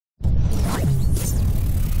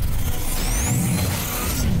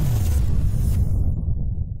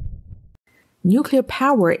nuclear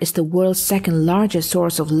power is the world's second largest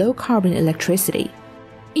source of low-carbon electricity.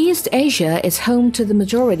 East Asia is home to the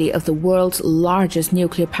majority of the world's largest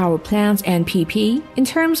nuclear power plants (NPP) in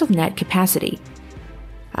terms of net capacity.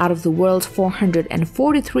 Out of the world's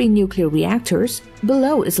 443 nuclear reactors,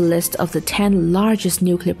 below is a list of the 10 largest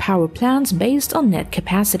nuclear power plants based on net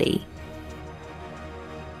capacity.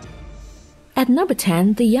 At number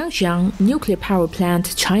 10, the Yangjiang Nuclear Power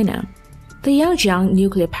Plant, China. The Yangjiang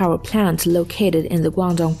Nuclear Power Plant, located in the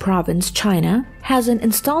Guangdong Province, China, has an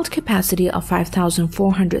installed capacity of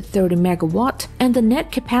 5,430 megawatt, and the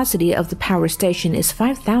net capacity of the power station is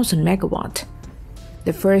 5,000 megawatt.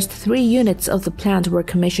 The first 3 units of the plant were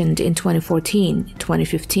commissioned in 2014,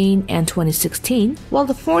 2015, and 2016, while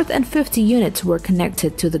the 4th and 5th units were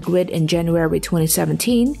connected to the grid in January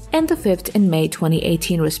 2017 and the 5th in May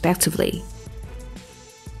 2018 respectively.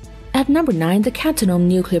 At number 9, the Cattenom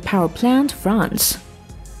Nuclear Power Plant, France.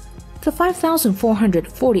 The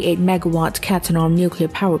 5,448 megawatt Cattenom Nuclear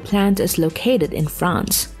Power Plant is located in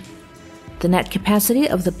France. The net capacity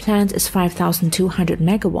of the plant is 5,200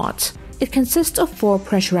 megawatts. It consists of 4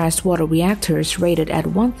 pressurized water reactors rated at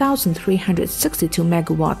 1,362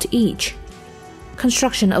 megawatt each.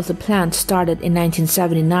 Construction of the plant started in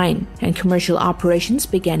 1979 and commercial operations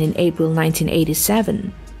began in April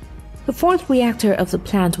 1987. The 4th reactor of the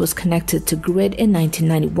plant was connected to grid in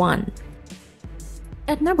 1991.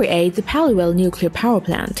 At number 8, the Palluel Nuclear Power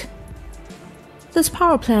Plant. This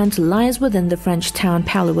power plant lies within the French town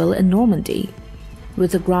Palluel in Normandy.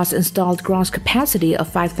 With a installed gross capacity of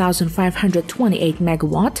 5,528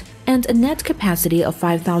 megawatt and a net capacity of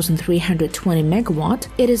 5,320 megawatt,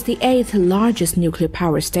 it is the 8th largest nuclear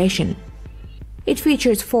power station. It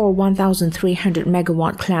features 4 1,300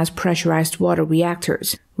 megawatt class pressurized water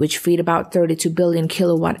reactors, which feed about 32 billion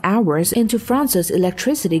kilowatt hours into France's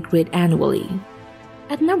electricity grid annually.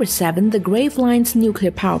 At number 7, the Gravelines Nuclear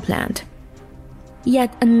Power Plant.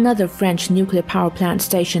 Yet another French nuclear power plant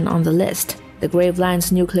station on the list. The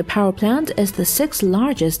Gravelines Nuclear Power Plant is the 6th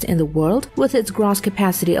largest in the world, with its gross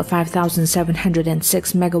capacity of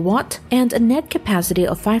 5,706 megawatt and a net capacity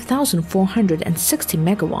of 5,460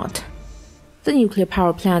 megawatt. The nuclear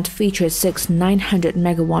power plant features 6 900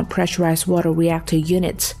 megawatt pressurized water reactor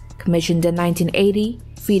units, commissioned in 1980,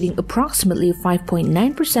 feeding approximately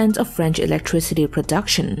 5.9% of French electricity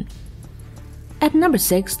production. At number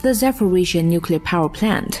 6, the Zaporizhzhia Nuclear Power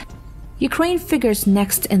Plant. Ukraine figures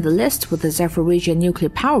next in the list with the Zaporizhzhia Nuclear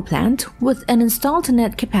Power Plant, with an installed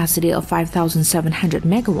net capacity of 5,700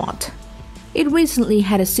 megawatt. It recently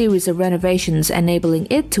had a series of renovations enabling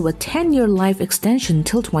it to a 10-year life extension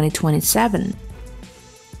till 2027.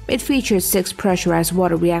 It features 6 pressurized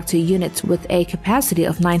water reactor units with a capacity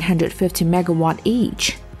of 950 megawatt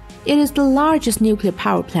each. It is the largest nuclear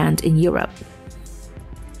power plant in Europe.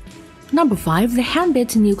 Number 5, the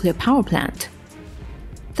Hanbit Nuclear Power Plant.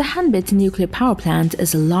 The Hanbit Nuclear Power Plant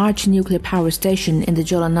is a large nuclear power station in the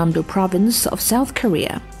Jeollanam-do province of South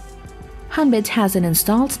Korea. Hanbit has an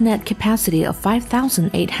installed net capacity of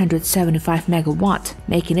 5,875 megawatt,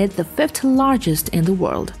 making it the 5th largest in the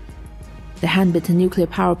world. The Hanbit Nuclear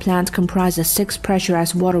Power Plant comprises 6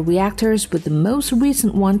 pressurized water reactors, with the most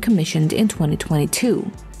recent one commissioned in 2022.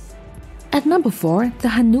 At number 4, the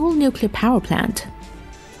Hanul Nuclear Power Plant.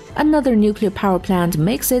 Another nuclear power plant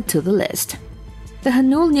makes it to the list. The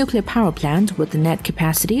Hanul Nuclear Power Plant, with a net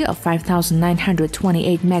capacity of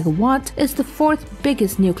 5,928 megawatt, is the 4th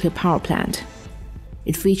biggest nuclear power plant.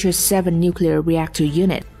 It features 7 nuclear reactor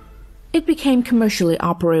units. It became commercially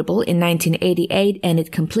operable in 1988 and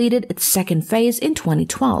it completed its 2nd phase in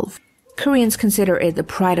 2012. Koreans consider it the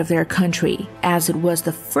pride of their country, as it was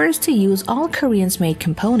the first to use all Koreans-made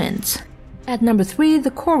components. At number 3,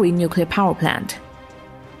 the Kori Nuclear Power Plant.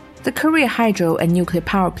 The Korea Hydro and Nuclear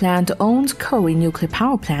Power Plant owns Kori Nuclear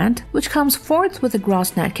Power Plant, which comes 4th with a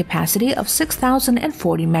gross net capacity of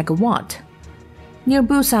 6,040 megawatt. Near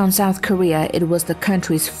Busan, South Korea, it was the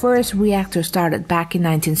country's first reactor started back in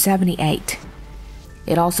 1978.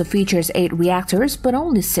 It also features 8 reactors, but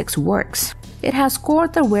only 6 works. It has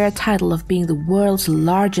scored the rare title of being the world's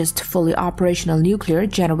largest fully operational nuclear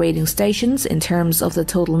generating stations in terms of the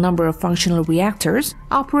total number of functional reactors,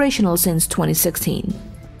 operational since 2016.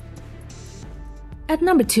 At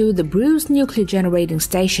number 2, the Bruce Nuclear Generating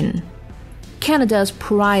Station. Canada's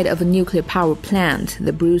pride of a nuclear power plant,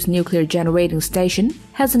 the Bruce Nuclear Generating Station,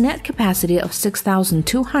 has a net capacity of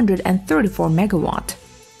 6,234 megawatt.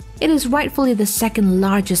 It is rightfully the 2nd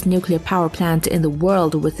largest nuclear power plant in the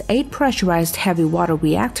world, with 8 pressurized heavy water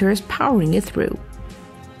reactors powering it through.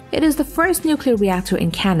 It is the first nuclear reactor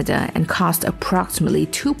in Canada and cost approximately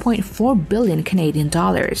 2.4 billion Canadian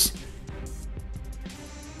dollars.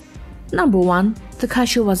 Number 1. The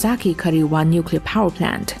Kashiwazaki-Kariwa nuclear power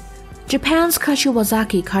plant. Japan's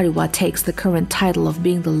Kashiwazaki-Kariwa takes the current title of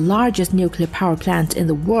being the largest nuclear power plant in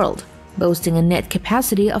the world, boasting a net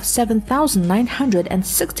capacity of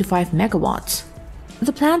 7,965 megawatts.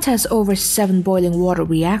 The plant has over 7 boiling water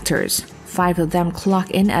reactors. 5 of them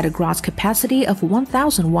clock in at a gross capacity of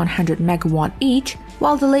 1,100 megawatt each,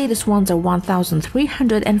 while the latest ones are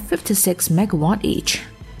 1,356 megawatt each.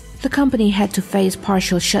 The company had to face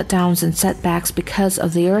partial shutdowns and setbacks because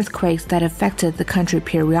of the earthquakes that affected the country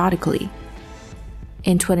periodically.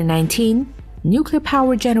 In 2019, nuclear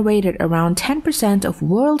power generated around 10% of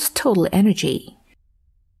world's total energy.